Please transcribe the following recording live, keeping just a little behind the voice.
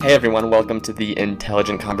Hey everyone, welcome to the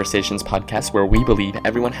Intelligent Conversations podcast, where we believe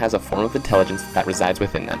everyone has a form of intelligence that resides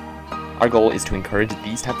within them. Our goal is to encourage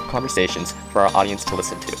these type of conversations for our audience to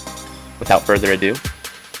listen to. Without further ado,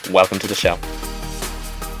 welcome to the show.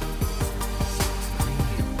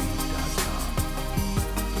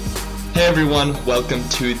 Hey everyone, welcome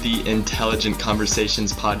to the Intelligent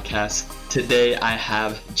Conversations podcast. Today I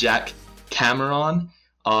have Jack Cameron.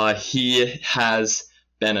 He has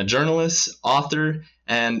been a journalist, author,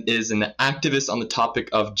 and is an activist on the topic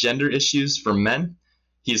of gender issues for men.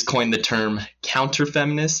 He's coined the term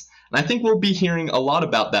counter-feminist, and I think we'll be hearing a lot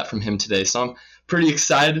about that from him today, so I'm pretty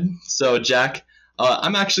excited. So Jack,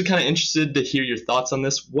 I'm actually kind of interested to hear your thoughts on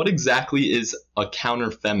this. What exactly is a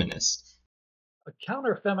counter-feminist? A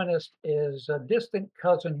counter-feminist is a distant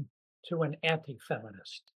cousin to an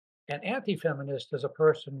anti-feminist. An anti-feminist is a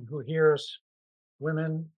person who hears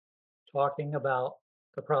women talking about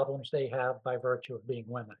the problems they have by virtue of being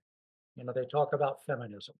women. They talk about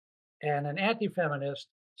feminism. And an anti-feminist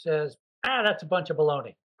says, that's a bunch of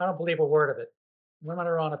baloney. I don't believe a word of it. Women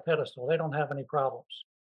are on a pedestal. They don't have any problems.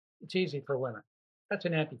 It's easy for women. That's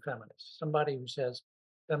an anti-feminist, somebody who says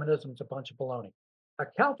feminism's a bunch of baloney. A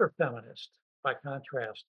counter-feminist, by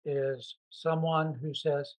contrast, is someone who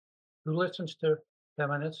listens to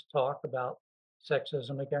feminists talk about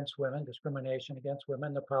sexism against women, discrimination against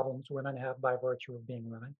women, the problems women have by virtue of being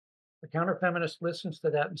women. The counter-feminist listens to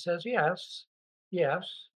that and says, yes,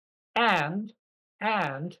 and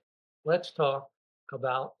let's talk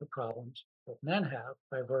about the problems that men have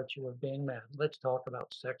by virtue of being men. Let's talk about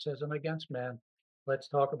sexism against men. Let's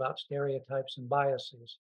talk about stereotypes and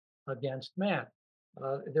biases against men.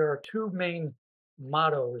 There are two main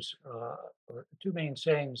mottos or two main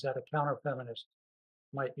sayings that a counter-feminist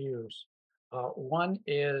might use. One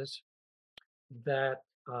is that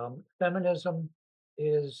feminism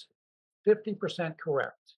is 50%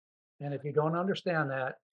 correct. And if you don't understand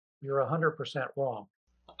that, you're 100% wrong.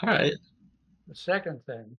 All right. The second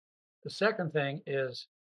thing is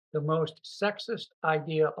the most sexist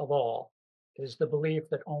idea of all is the belief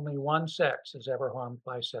that only one sex is ever harmed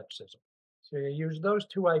by sexism. So you use those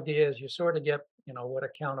two ideas, you sort of get, what a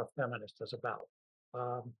counter-feminist is about.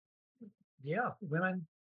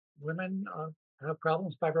 Women have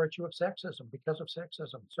problems by virtue of sexism, because of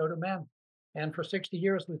sexism. So do men. And for 60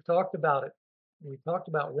 years, we've talked about it. We've talked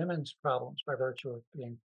about women's problems by virtue of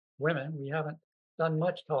being women. We haven't done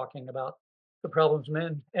much talking about the problems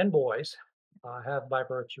men and boys have by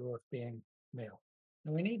virtue of being male.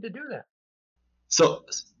 And we need to do that. So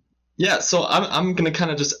I'm gonna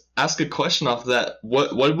kind of just ask a question off of that.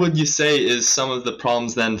 What would you say is some of the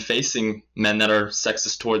problems then facing men that are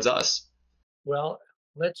sexist towards us? Well,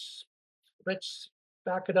 let's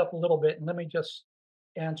back it up a little bit and let me just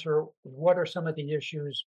answer what are some of the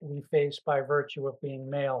issues we face by virtue of being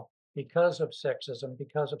male because of sexism,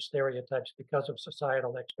 because of stereotypes, because of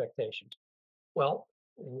societal expectations. Well,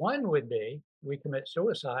 one would be we commit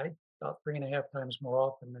suicide about 3.5 times more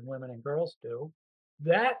often than women and girls do.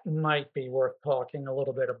 That might be worth talking a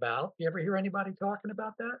little bit about. You ever hear anybody talking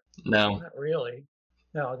about that? No. Not really.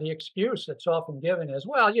 No, the excuse that's often given is,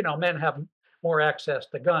 well, men have more access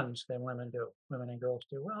to guns than women do, women and girls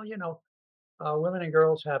do. Well, women and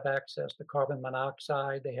girls have access to carbon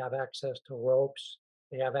monoxide, they have access to ropes,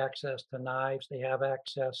 they have access to knives, they have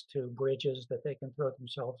access to bridges that they can throw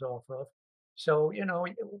themselves off of. So,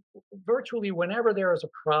 virtually whenever there is a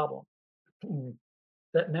problem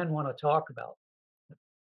that men want to talk about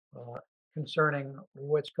uh, concerning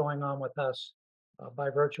what's going on with us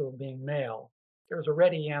by virtue of being male, there's a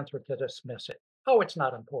ready answer to dismiss it. Oh, it's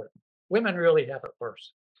not important. Women really have it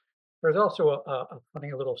worse. There's also a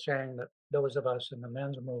funny little saying that those of us in the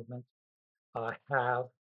men's movement have.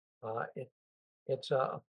 It's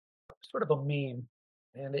a sort of a meme,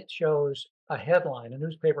 and it shows a headline, a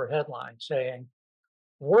newspaper headline saying,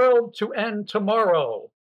 "World to end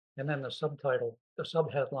tomorrow," and then the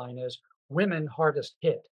subheadline is "Women hardest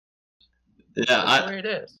hit." That's the Yeah, way it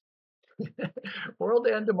is. World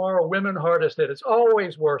to end tomorrow, women hardest hit. It's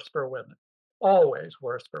always worse for women. Always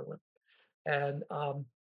worse for women. And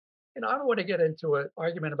I don't want to get into an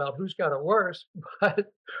argument about who's got it worse,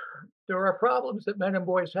 but there are problems that men and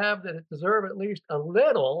boys have that deserve at least a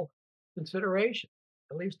little consideration,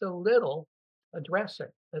 at least a little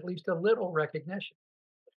addressing, at least a little recognition.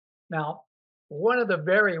 Now, one of the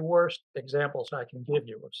very worst examples I can give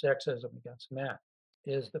you of sexism against men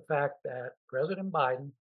is the fact that President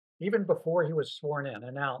Biden, even before he was sworn in,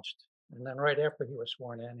 announced, and then right after he was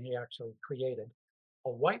sworn in, he actually created a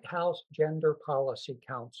White House Gender Policy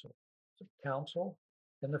Council. It's a council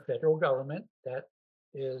in the federal government that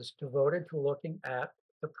is devoted to looking at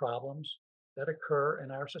the problems that occur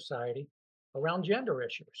in our society around gender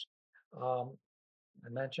issues. Um, I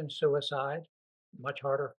mentioned suicide, much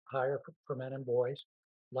higher for men and boys.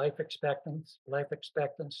 Life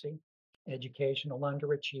expectancy, educational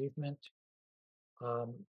underachievement.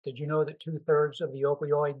 Did you know that 2/3 of the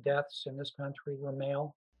opioid deaths in this country were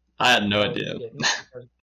male? I had no Probably idea. didn't.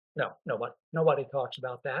 No, nobody talks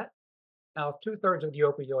about that. Now, if 2/3 of the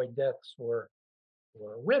opioid deaths were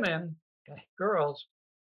women, girls,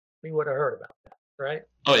 we would have heard about that, right?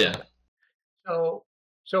 Oh yeah. Okay. So,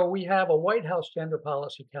 so we have a White House Gender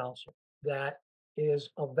Policy Council that is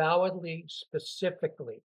avowedly,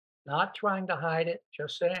 specifically, not trying to hide it,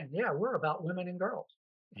 just saying, yeah, we're about women and girls.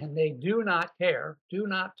 And they do not care, do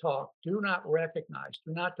not talk, do not recognize,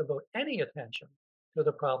 do not devote any attention to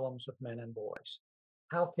the problems of men and boys.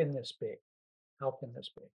 How can this be? How can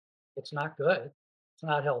this be? It's not good. It's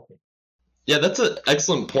not healthy. Yeah, that's an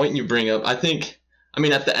excellent point you bring up. I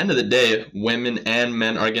mean, at the end of the day, women and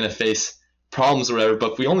men are going to face problems or whatever,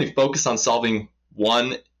 but if we only focus on solving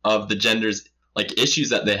one of the gender's like issues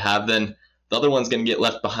that they have, then the other one's going to get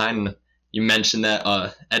left behind. You mentioned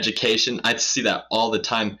that education. I see that all the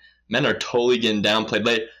time. Men are totally getting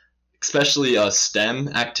downplayed. Especially STEM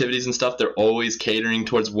activities and stuff, they're always catering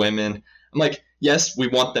towards women. I'm like, yes, we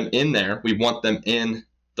want them in there. We want them in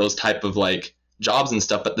those type of like jobs and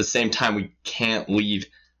stuff, but at the same time, we can't leave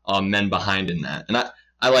men behind in that. And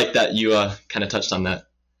I like that you kind of touched on that.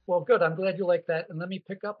 Well, good. I'm glad you like that. And let me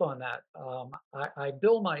pick up on that. I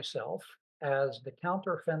bill myself as the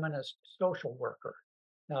counter feminist social worker.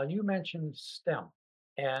 Now, you mentioned STEM,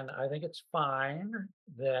 and I think it's fine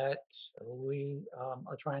that we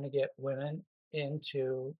are trying to get women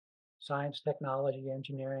into science, technology,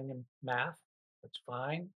 engineering, and math. That's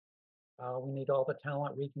fine. We need all the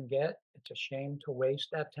talent we can get. It's a shame to waste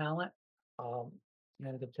that talent, um,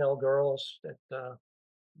 and to tell girls that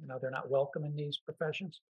they're not welcome in these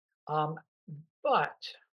professions. Um, but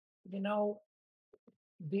you know,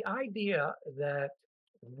 the idea that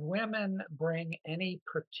women bring any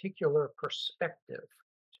particular perspective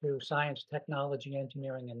to science, technology,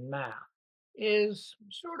 engineering, and math is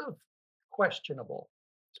sort of questionable,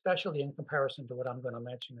 especially in comparison to what I'm going to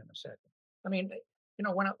mention in a second. I mean,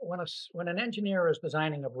 when an engineer is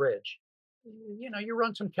designing a bridge, you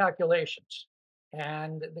run some calculations,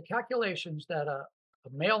 and the calculations that a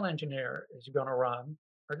male engineer is going to run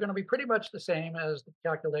are going to be pretty much the same as the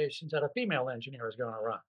calculations that a female engineer is going to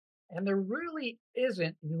run. And there really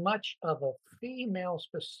isn't much of a female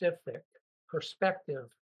specific perspective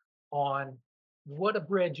on what a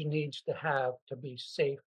bridge needs to have to be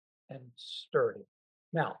safe and sturdy.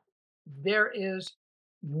 Now, there is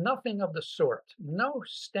nothing of the sort, no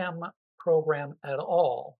STEM program at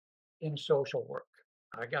all in social work.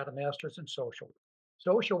 I got a master's in social work.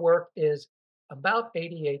 Social work is about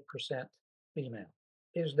 88% female.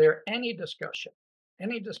 Is there any discussion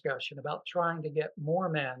about trying to get more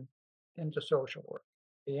men into social work?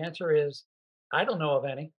 The answer is, I don't know of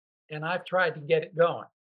any, and I've tried to get it going,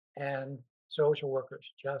 and social workers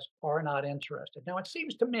just are not interested. Now, it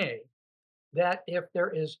seems to me that if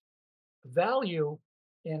there is value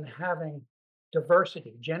in having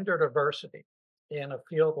diversity, gender diversity in a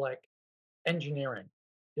field like engineering,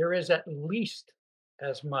 there is at least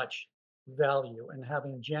as much value in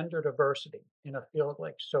having gender diversity in a field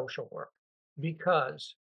like social work.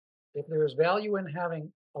 Because if there is value in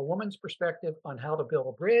having a woman's perspective on how to build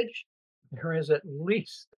a bridge, there is at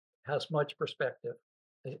least as much perspective,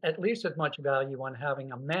 at least as much value on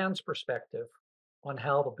having a man's perspective on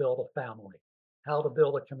how to build a family, how to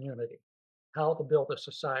build a community, how to build a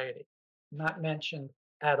society. Not mentioned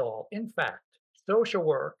at all. In fact, social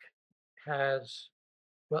work has,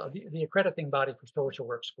 well, the accrediting body for social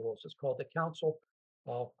work schools is called the Council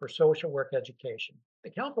for Social Work Education. The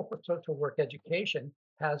Council for Social Work Education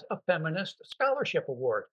has a feminist scholarship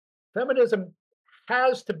award. Feminism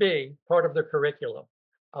has to be part of the curriculum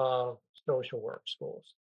of social work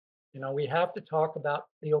schools. We have to talk about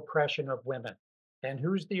the oppression of women. And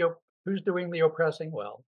who's doing the oppressing?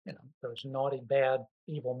 Well, those naughty, bad,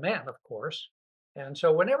 evil men, of course. And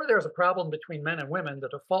so whenever there's a problem between men and women, the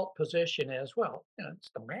default position is, well,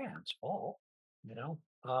 it's the man's fault. You know,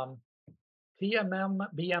 um, TMM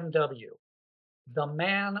BMW, the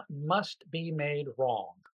man must be made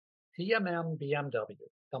wrong. TMM BMW,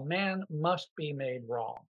 the man must be made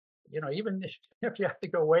wrong. Even if you have to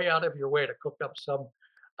go way out of your way to cook up some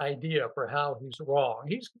idea for how he's wrong,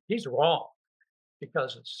 he's wrong,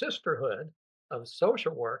 because the sisterhood of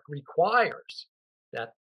social work requires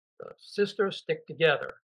that the sisters stick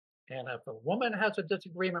together. And if a woman has a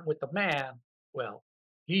disagreement with the man, well,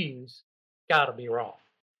 he's got to be wrong.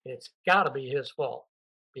 It's got to be his fault.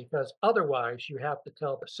 because otherwise you have to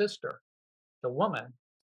tell the sister, the woman,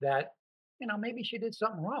 that, maybe she did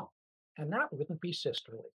something wrong, and that wouldn't be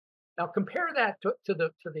sisterly. Now compare that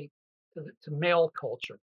to male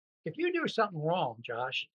culture. If you do something wrong,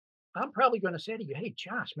 Josh, I'm probably going to say to you, "Hey,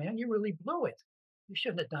 Josh, man, you really blew it. You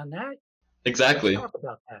shouldn't have done that. Let's Exactly. talk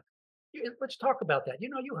about that. Let's talk about that.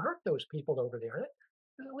 You hurt those people over there.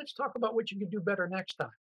 Let's talk about what you can do better next time."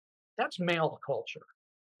 That's male culture,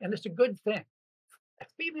 and it's a good thing.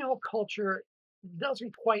 Female culture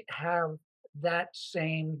doesn't quite have that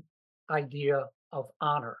same idea of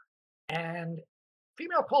honor. And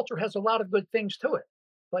female culture has a lot of good things to it,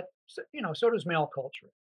 but so does male culture.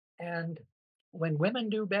 And when men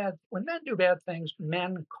do bad things,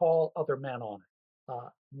 men call other men on it.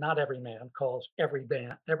 Not every man calls every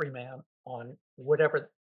man on whatever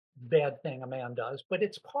bad thing a man does, but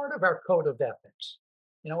it's part of our code of ethics.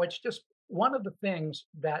 It's just one of the things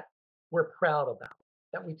that we're proud about,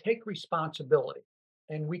 that we take responsibility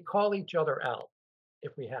and we call each other out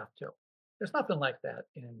if we have to. There's nothing like that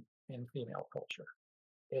in female culture.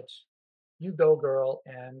 It's you go girl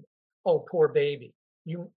and oh poor baby.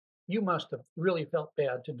 You must have really felt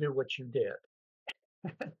bad to do what you did.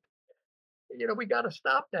 We got to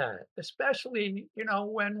stop that, especially,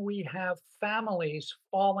 when we have families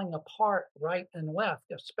falling apart right and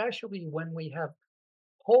left, especially when we have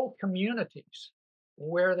whole communities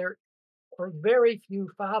where there are very few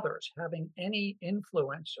fathers having any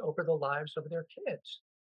influence over the lives of their kids.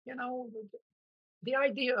 You know, the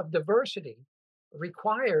idea of diversity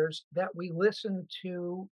requires that we listen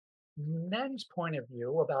to men's point of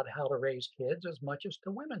view about how to raise kids as much as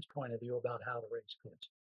to women's point of view about how to raise kids.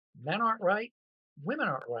 Men aren't right, women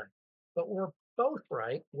aren't right, but we're both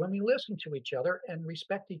right when we listen to each other and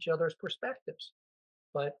respect each other's perspectives.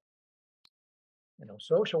 But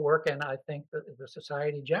social work, and I think that the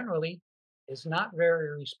society generally is not very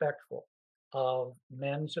respectful of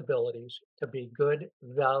men's abilities to be good,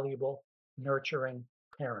 valuable, nurturing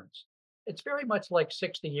parents. It's very much like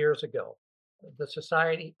 60 years ago. Our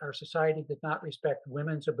society did not respect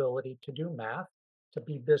women's ability to do math, to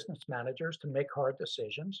be business managers, to make hard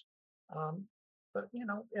decisions. Um, but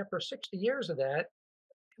after 60 years of that,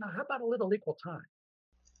 how about a little equal time?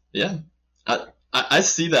 Yeah, I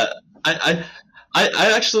see that. I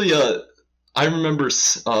actually I remember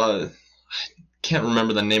can't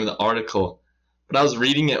remember the name of the article, but I was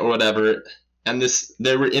reading it or whatever, and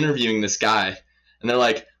they were interviewing this guy, and they're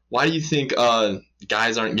like, why do you think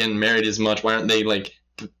guys aren't getting married as much? Why aren't they like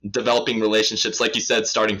developing relationships, like you said,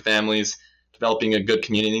 starting families, developing a good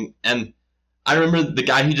community? And I remember the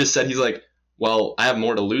guy, he just said, he's like, well, I have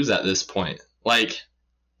more to lose at this point. Like,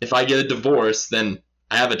 if I get a divorce, then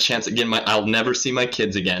I have a chance at I'll never see my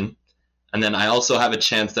kids again. And then I also have a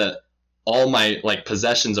chance that all my like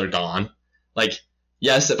possessions are gone. Like,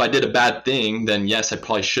 yes, if I did a bad thing, then yes, I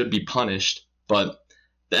probably should be punished. But at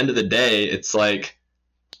the end of the day, it's like,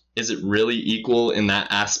 is it really equal in that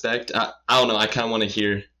aspect? I don't know. I kind of want to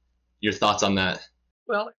hear your thoughts on that.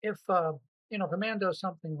 Well, if a man does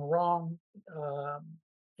something wrong,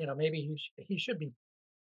 maybe he should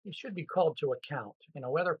be called to account.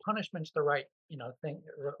 Whether punishment's the right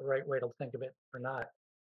way to think of it or not.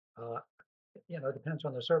 Uh, depends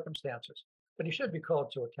on the circumstances. But he should be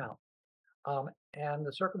called to account. And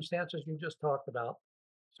the circumstances you just talked about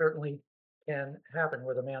certainly can happen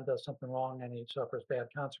where the man does something wrong and he suffers bad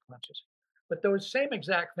consequences. But those same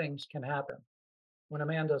exact things can happen when a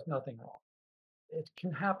man does nothing wrong. It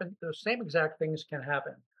can happen. Those same exact things can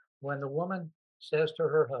happen when the woman says to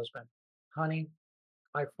her husband, "Honey,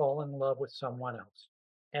 I fall in love with someone else,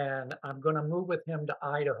 and I'm going to move with him to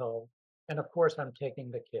Idaho, and of course I'm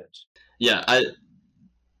taking the kids." Yeah,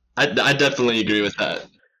 I definitely agree with that.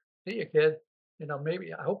 See you, kid.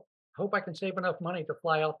 Maybe I hope I can save enough money to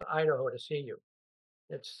fly out to Idaho to see you.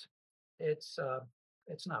 It's it's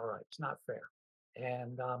it's not right. It's not fair,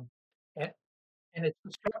 and and and it's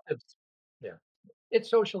destructive. Yeah, it's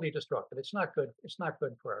socially destructive. It's not good. It's not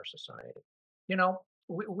good for our society.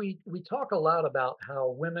 We talk a lot about how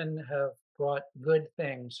women have brought good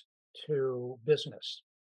things to business,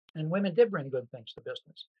 and women did bring good things to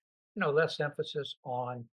business. Less emphasis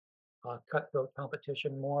on cutthroat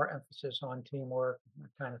competition, more emphasis on teamwork, that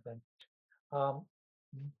kind of thing. Um,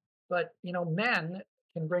 but men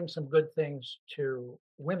can bring some good things to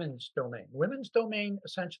women's domain. Women's domain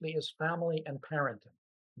essentially is family and parenting.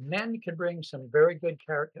 Men can bring some very good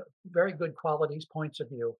character, very good qualities, points of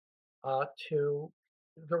view to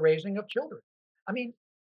the raising of children. I mean,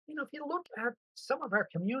 if you look at some of our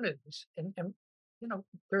communities, and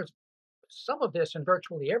there's some of this in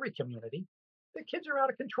virtually every community, the kids are out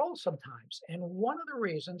of control sometimes. And one of the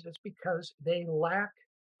reasons is because they lack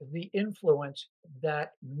the influence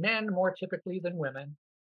that men more typically than women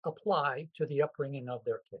apply to the upbringing of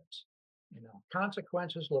their kids.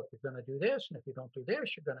 Consequences. Look, you're going to do this, and if you don't do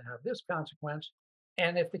this, you're going to have this consequence.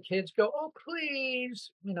 And if the kids go, oh,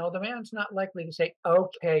 please, the man's not likely to say,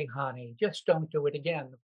 okay, honey, just don't do it again.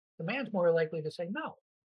 The man's more likely to say, no,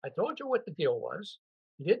 I told you what the deal was.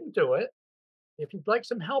 You didn't do it. If you'd like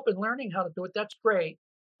some help in learning how to do it, that's great.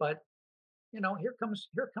 But here comes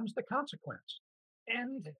the consequence.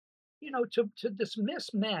 And to dismiss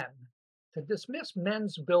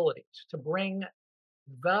men's abilities to bring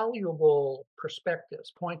valuable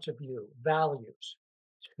perspectives, points of view, values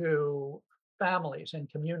to families and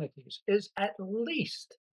communities is at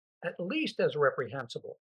least as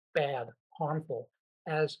reprehensible, bad, harmful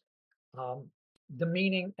as um,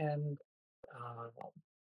 demeaning and uh,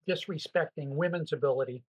 disrespecting women's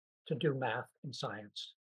ability to do math and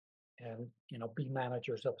science and be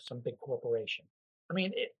managers of some big corporation. I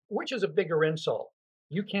mean, which is a bigger insult?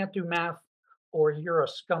 You can't do math, or you're a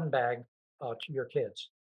scumbag to your kids.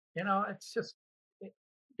 It's just, it,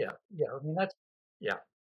 yeah, yeah. I mean, yeah,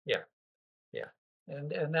 yeah, yeah,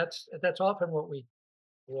 and that's often what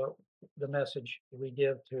the message we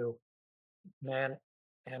give to men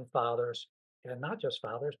and fathers, and not just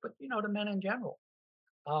fathers, but to men in general.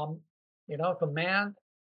 Um, if a man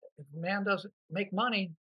doesn't make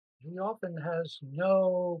money, he often has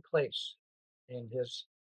no place in his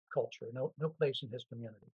culture, no place in his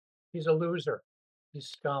community. He's a loser. He's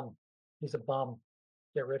scum. He's a bum.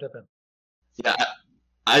 Get rid of him. Yeah,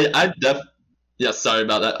 I yeah, sorry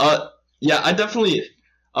about that. Yeah, I definitely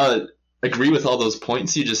uh agree with all those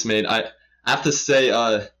points you just made. I have to say,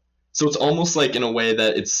 so it's almost like in a way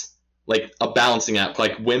that it's like a balancing act.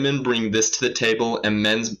 Like women bring this to the table and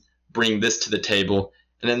men's bring this to the table,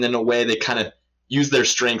 and then in a way they kind of use their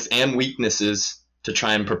strengths and weaknesses to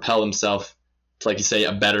try and propel themselves to, like you say,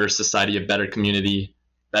 a better society, a better community,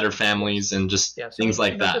 better families, and just Yes, things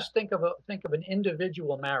like that. just think of an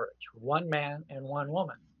individual marriage, one man and one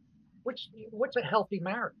woman. What's a healthy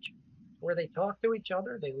marriage? Where they talk to each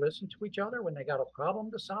other, they listen to each other when they got a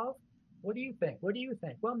problem to solve. What do you think? What do you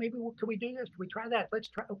think? Well, maybe could we do this? Could we try that? Let's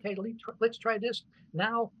try. Okay, let's try this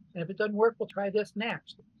now. And if it doesn't work, we'll try this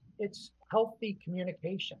next. It's healthy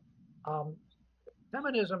communication. Um,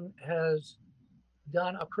 Feminism has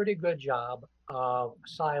done a pretty good job of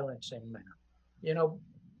silencing men. You know,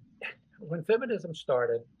 when feminism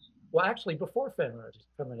started, well, actually, before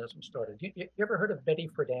feminism started, you ever heard of Betty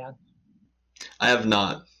Friedan? I have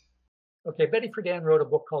not. Okay, Betty Friedan wrote a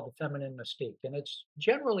book called The Feminine Mystique, and it's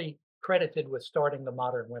generally credited with starting the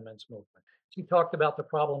modern women's movement. She talked about the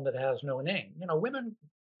problem that has no name. Women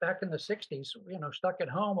back in the 60s, stuck at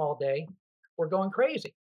home all day, were going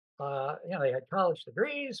crazy. They had college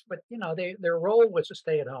degrees, but their role was to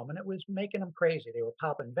stay at home, and it was making them crazy. They were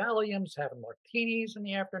popping Valiums, having martinis in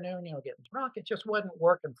the afternoon, getting drunk. It just wasn't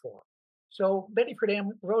working for them. So Betty Friedan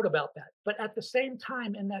wrote about that. But at the same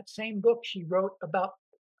time, in that same book, she wrote about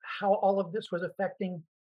how all of this was affecting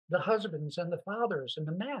the husbands and the fathers and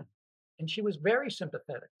the men. And she was very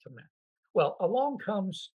sympathetic to men. Well, along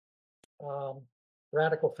comes um,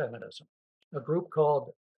 radical feminism, a group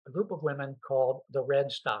of women called the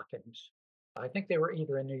Red Stockings. I think they were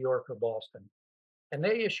either in New York or Boston, and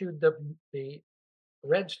they issued the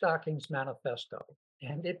Red Stockings Manifesto,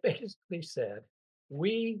 and it basically said,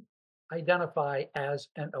 "We identify as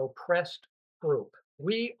an oppressed group.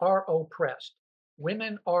 We are oppressed.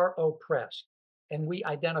 Women are oppressed, and we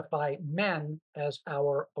identify men as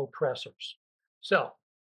our oppressors. So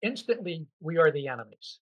instantly, we are the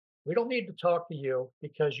enemies. We don't need to talk to you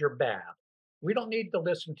because you're bad. We don't need to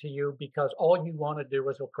listen to you because all you want to do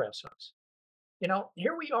is oppress us."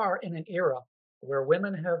 Here we are in an era where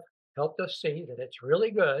women have helped us see that it's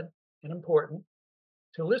really good and important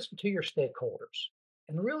to listen to your stakeholders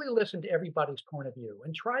and really listen to everybody's point of view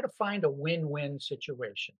and try to find a win-win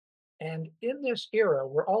situation. And in this era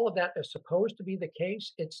where all of that is supposed to be the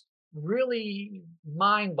case, it's really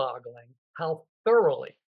mind-boggling how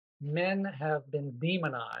thoroughly men have been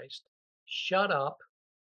demonized, shut up,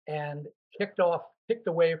 and kicked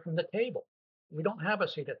away from the table. We don't have a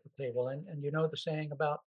seat at the table. And you know the saying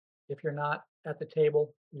about if you're not at the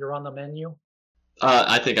table, you're on the menu?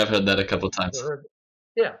 I think I've heard that a couple You times. heard,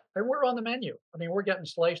 yeah, and we're on the menu. I mean, we're getting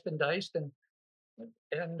sliced and diced, and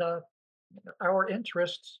our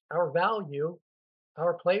interests, our value,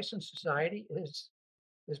 our place in society is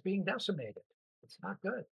being decimated. It's not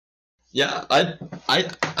good. Yeah, I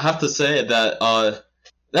have to say that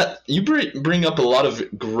that you bring up a lot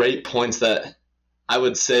of great points that I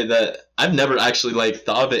would say that I've never actually like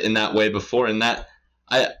thought of it in that way before, and that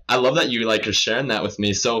I love that you like are sharing that with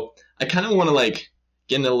me. So I kind of want to like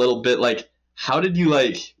getting a little bit like, how did you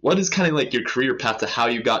what is kind of like your career path to how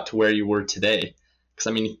you got to where you were today? Because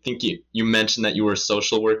I mean, I think you mentioned that you were a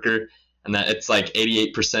social worker and that it's like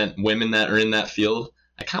 88% women that are in that field.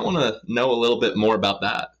 I kind of want to know a little bit more about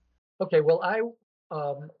that. Okay, well, I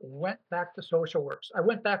went back to social works. I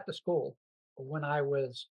went back to school when I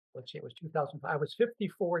was, let's see, it was 2005. I was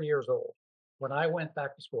 54 years old when I went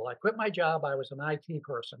back to school. I quit my job. I was an IT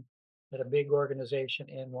person at a big organization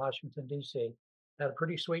in Washington, D.C. Had a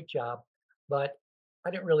pretty sweet job, but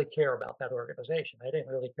I didn't really care about that organization. I didn't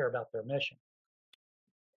really care about their mission.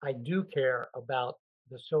 I do care about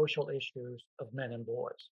the social issues of men and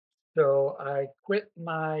boys. So I quit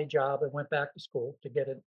my job and went back to school to get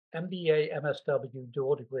an MBA, MSW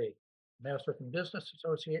dual degree, Master from Business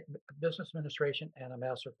Administration, and a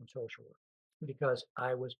Master from Social Work, because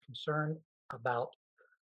I was concerned about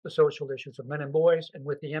the social issues of men and boys. And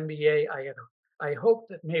with the MBA, I hoped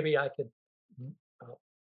that maybe I could uh,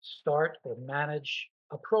 start or manage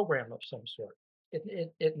a program of some sort.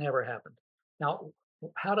 It never happened. Now,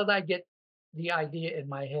 how did I get the idea in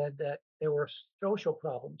my head that there were social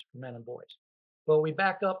problems for men and boys? Well, we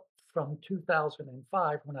back up from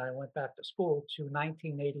 2005 when I went back to school to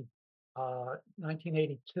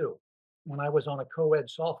 1982 when I was on a co-ed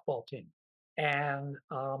softball team. And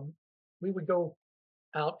we would go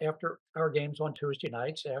out after our games on Tuesday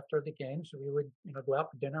nights. After the games, we would, go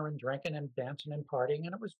out for dinner and drinking and dancing and partying,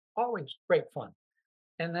 and it was always great fun.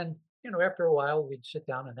 And then, after a while, we'd sit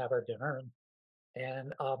down and have our dinner.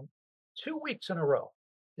 And 2 weeks in a row,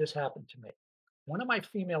 this happened to me. One of my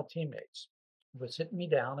female teammates was sitting me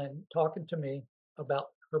down and talking to me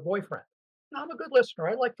about her boyfriend. Now, I'm a good listener.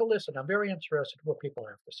 I like to listen. I'm very interested in what people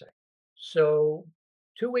have to say. So,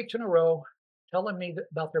 2 weeks in a row, telling me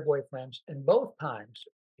about their boyfriends. And both times,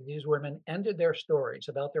 these women ended their stories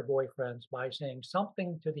about their boyfriends by saying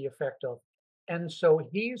something to the effect of, and so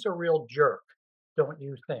he's a real jerk, don't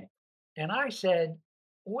you think? And I said,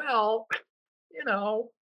 well, you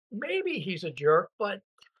know, maybe he's a jerk, but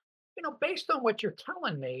based on what you're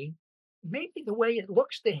telling me, maybe the way it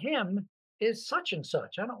looks to him is such and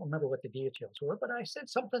such. I don't remember what the details were, but I said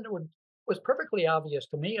something that was perfectly obvious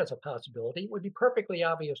to me as a possibility. It would be perfectly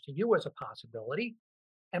obvious to you as a possibility.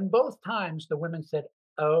 And both times the women said,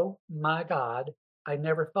 "Oh my God, I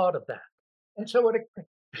never thought of that." And so it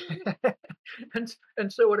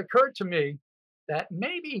and so it occurred to me that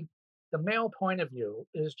maybe the male point of view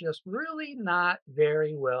is just really not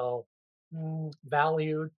very well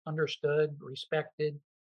valued, understood, respected,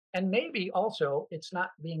 and maybe also it's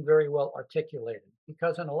not being very well articulated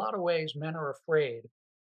because in a lot of ways men are afraid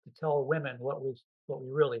to tell women what we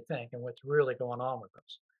really think and what's really going on with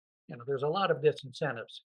us. There's a lot of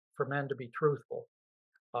disincentives for men to be truthful.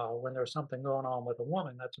 When there's something going on with a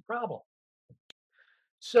woman, that's a problem.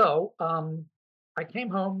 So I came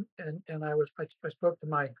home and I spoke to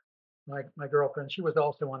my girlfriend. She was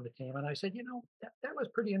also on the team, and I said, that was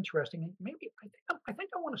pretty interesting. And maybe I think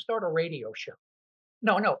I want to start a radio show.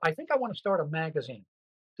 No, I think I want to start a magazine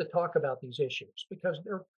to talk about these issues because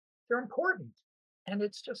they're important, and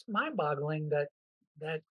it's just mind-boggling that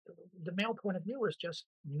the male point of view is just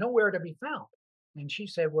nowhere to be found. And she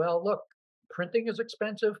said, "Well, look, printing is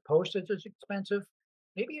expensive, postage is expensive.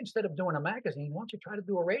 Maybe instead of doing a magazine, why don't you try to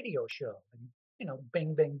do a radio show?" And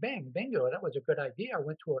bing, bing, bing, bingo. That was a good idea. I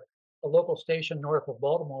went to a local station north of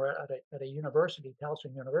Baltimore at a university,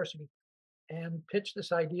 Towson University, and pitched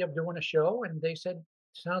this idea of doing a show. And they said,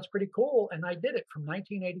 "Sounds pretty cool." And I did it from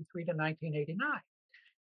 1983 to 1989.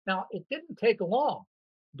 Now, it didn't take long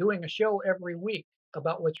doing a show every week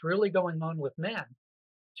about what's really going on with men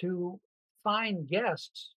to find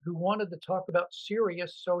guests who wanted to talk about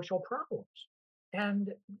serious social problems.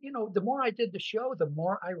 And, the more I did the show, the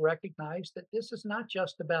more I recognized that this is not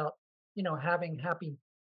just about, having happy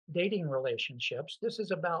dating relationships. This is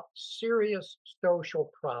about serious social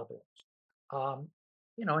problems, um,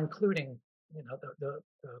 including, the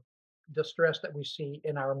distress that we see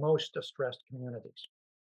in our most distressed communities.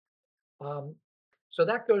 Um, so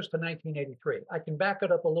that goes to 1983. I can back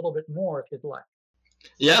it up a little bit more if you'd like.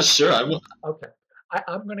 Yeah, sure. I will. Okay.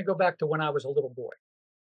 I'm going to go back to when I was a little boy.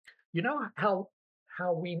 You know how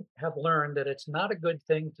we have learned that it's not a good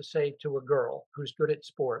thing to say to a girl who's good at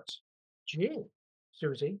sports, "Gee,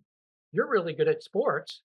 Susie, you're really good at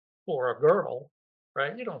sports for a girl,"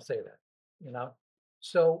 right? You don't say that, you know.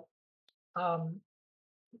 So um,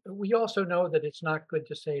 we also know that it's not good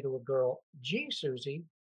to say to a girl, "Gee, Susie,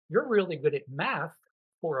 you're really good at math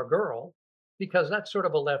for a girl," because that's sort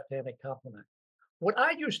of a left-handed compliment. What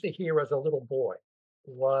I used to hear as a little boy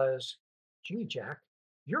was, "Gee, Jack,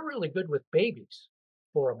 you're really good with babies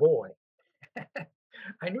for a boy."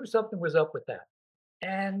 I knew something was up with that.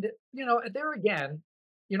 And, there again,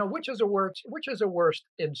 which is a worse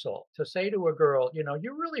insult to say to a girl,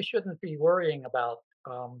 you really shouldn't be worrying about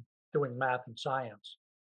doing math and science,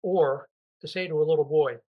 or to say to a little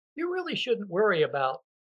boy, you really shouldn't worry about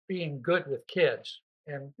being good with kids.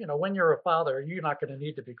 And, when you're a father, you're not going to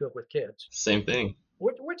need to be good with kids. Same thing.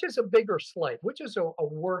 Which is a bigger slight? Which is a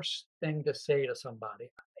worse thing to say to somebody?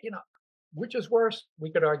 You know, which is worse? We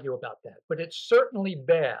could argue about that, but it's certainly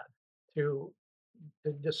bad to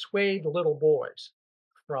dissuade little boys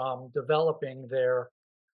from developing their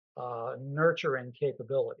nurturing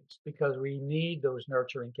capabilities, because we need those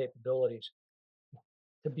nurturing capabilities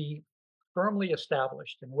to be firmly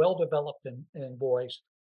established and well developed in boys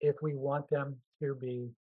if we want them to be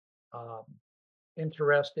um,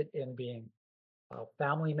 interested in being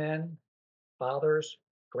family men, fathers,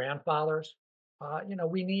 grandfathers.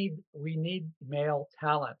 We need male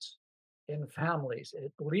talents in families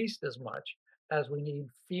at least as much as we need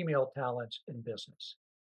female talents in business.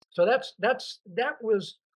 So that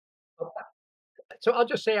was. So I'll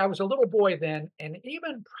just say I was a little boy then, and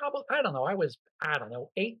even probably I don't know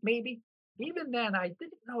 8 maybe. Even then, I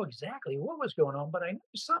didn't know exactly what was going on, but I knew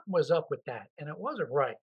something was up with that, and it wasn't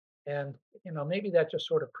right. And maybe that just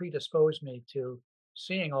sort of predisposed me to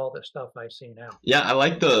seeing all the stuff I see now. Yeah, I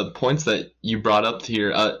like the points that you brought up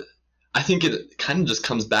here. I think it kind of just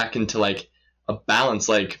comes back into like a balance.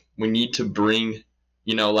 Like we need to bring,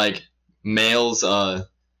 like males'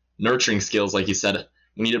 nurturing skills, like you said.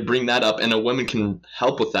 We need to bring that up, and a woman can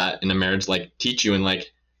help with that in a marriage. Like teach you and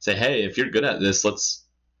like say, hey, if you're good at this, let's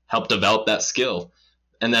help develop that skill.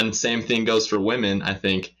 And then same thing goes for women. I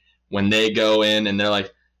think when they go in and they're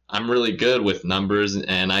like, I'm really good with numbers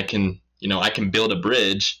and I can build a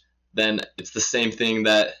bridge, then it's the same thing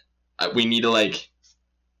that we need to like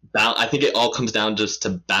I think it all comes down just to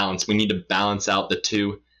balance. We need to balance out the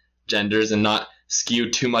two genders and not skew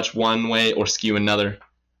too much one way or skew another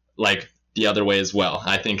like the other way as well.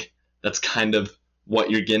 I think that's kind of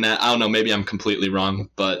what you're getting at. I don't know, maybe I'm completely wrong,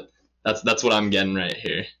 but that's what I'm getting right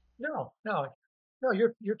here. No, no, no.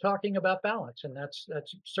 You're talking about balance, and that's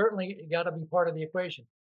certainly got to be part of the equation.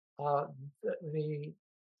 Uh, the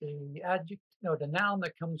the adjective, the noun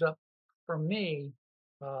that comes up for me,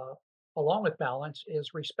 uh, along with balance,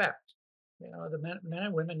 is respect. The men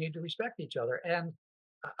and women need to respect each other, and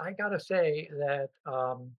I got to say that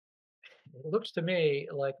it looks to me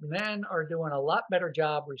like men are doing a lot better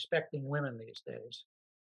job respecting women these days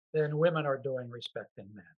than women are doing respecting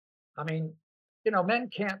men. I mean, men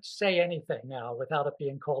can't say anything now without it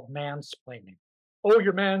being called mansplaining. Oh,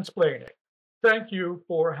 you're mansplaining. Thank you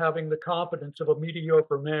for having the confidence of a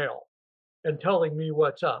mediocre male and telling me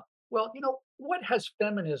what's up. Well, what has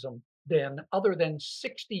feminism been other than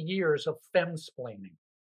 60 years of femsplaining?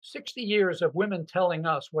 60 years of women telling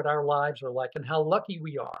us what our lives are like and how lucky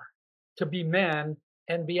we are to be men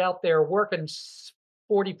and be out there working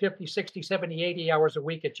 40, 50, 60, 70, 80 hours a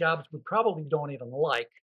week at jobs we probably don't even like,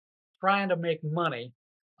 trying to make money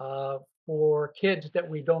uh, for kids that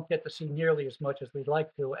we don't get to see nearly as much as we'd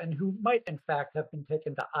like to, and who might, in fact, have been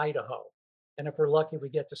taken to Idaho. And if we're lucky, we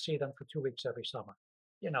get to see them for 2 weeks every summer.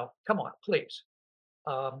 Come on, please.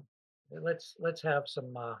 Um, let's have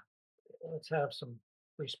some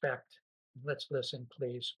respect. Let's listen,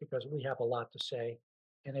 please, because we have a lot to say.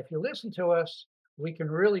 And if you listen to us, we can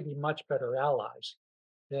really be much better allies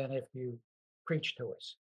than if you preach to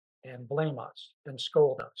us and blame us and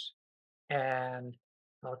scold us and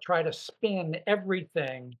try to spin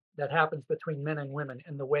everything that happens between men and women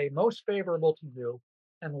in the way most favorable to you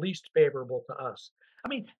and least favorable to us. I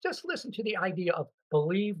mean, just listen to the idea of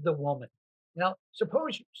believe the woman. Now,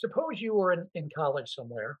 suppose you were in college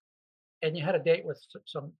somewhere and you had a date with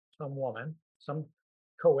some woman, some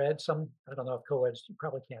co-ed, some I don't know if co-eds, you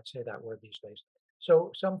probably can't say that word these days.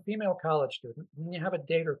 So some female college student, and you have a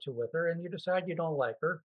date or two with her, and you decide you don't like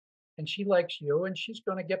her, and she likes you, and she's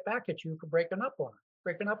going to get back at you for breaking up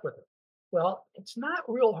with her. Well, it's not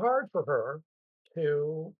real hard for her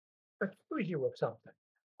to accuse you of something,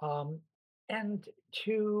 um, and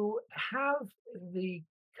to have the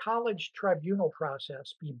college tribunal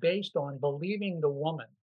process be based on believing the woman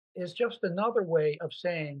is just another way of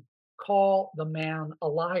saying call the man a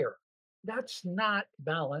liar. That's not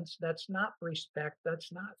balance. That's not respect.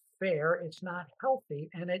 That's not fair. It's not healthy.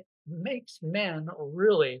 And it makes men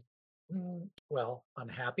really, well,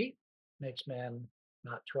 unhappy, makes men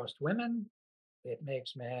not trust women. It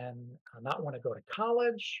makes men not want to go to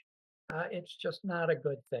college. It's just not a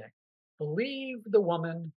good thing. Believe the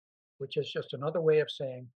woman, which is just another way of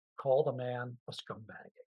saying call the man a scumbag.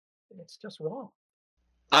 It's just wrong.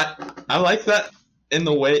 I like that in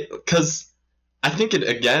the way because I think it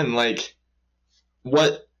again like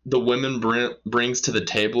what the women brings to the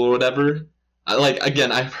table or whatever.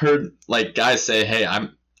 Again, I've heard like guys say, "Hey,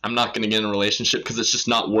 I'm not going to get in a relationship because it's just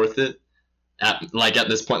not worth it." At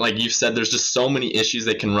this point, like you said, there's just so many issues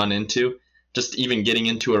they can run into just even getting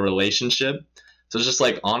into a relationship. So it's just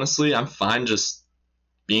like, honestly, I'm fine just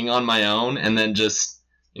being on my own and then just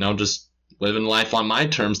living life on my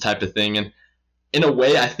terms type of thing. And in a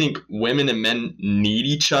way, I think women and men need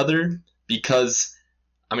each other because,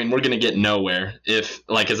 I mean, we're going to get nowhere if,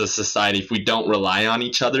 like, as a society, if we don't rely on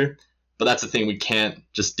each other. But that's the thing, we can't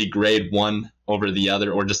just degrade one over the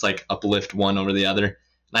other or just, like, uplift one over the other.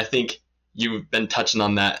 And I think you've been touching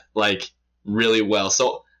on that, like, really well.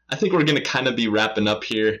 So I think we're going to kind of be wrapping up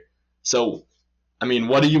here. So, I mean,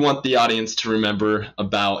 what do you want the audience to remember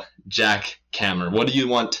about Jack Kammer? What do you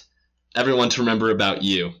want everyone to remember about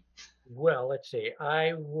you? Well, let's see.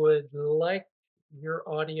 I would like your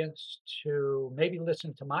audience to maybe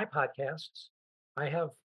listen to my podcasts. I have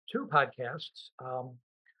two podcasts.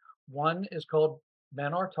 One is called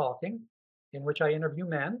Men Are Talking, in which I interview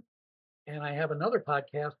men. And I have another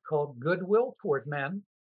podcast called Goodwill Toward Men,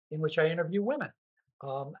 in which I interview women.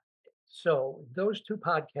 So those two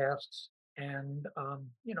podcasts, and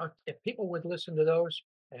if people would listen to those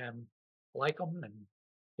and like them and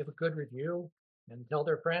give a good review and tell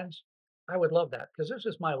their friends, I would love that because this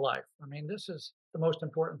is my life. I mean, this is the most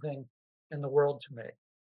important thing in the world to me.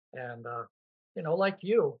 And like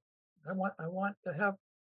you, I want to have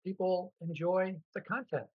people enjoy the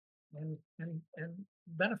content and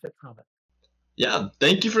benefit from it. Yeah,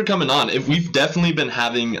 thank you for coming on. We've definitely been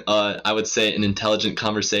having, I would say, an intelligent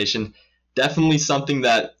conversation. Definitely something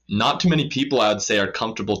that not too many people, I would say, are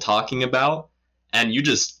comfortable talking about. And you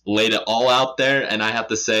just laid it all out there. And I have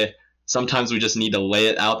to say, sometimes we just need to lay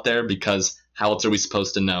it out there because how else are we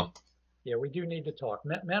supposed to know? Yeah, we do need to talk.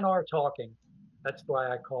 Men are talking. That's why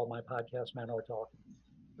I call my podcast "Men Are Talking."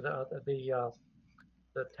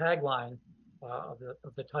 The tagline of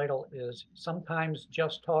the title is "Sometimes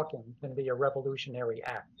just talking can be a revolutionary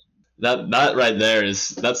act." That right there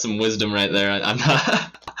that's some wisdom right there.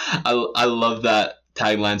 I love that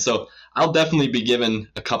tagline. So I'll definitely be giving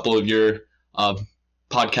a couple of your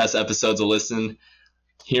podcast episodes a listen,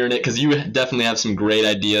 hearing it, because you definitely have some great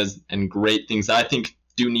ideas and great things that I think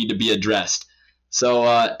do need to be addressed. So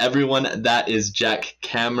everyone, that is Jack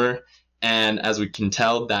Kammer, and as we can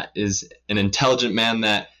tell, that is an intelligent man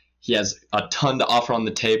that he has a ton to offer on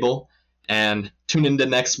the table. And tune into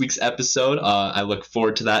next week's episode. I look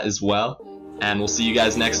forward to that as well. And we'll see you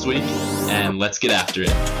guys next week. And let's get after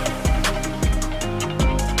it.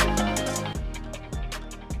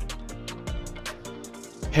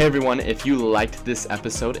 Hey everyone, if you liked this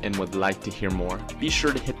episode and would like to hear more, be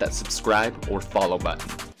sure to hit that subscribe or follow button.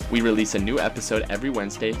 We release a new episode every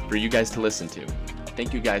Wednesday for you guys to listen to.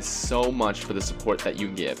 Thank you guys so much for the support that you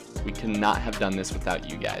give. We could not have done this without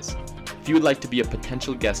you guys. If you would like to be a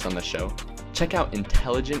potential guest on the show, check out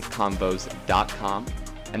intelligentconvos.com,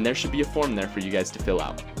 and there should be a form there for you guys to fill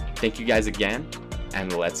out. Thank you guys again,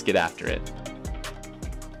 and let's get after it.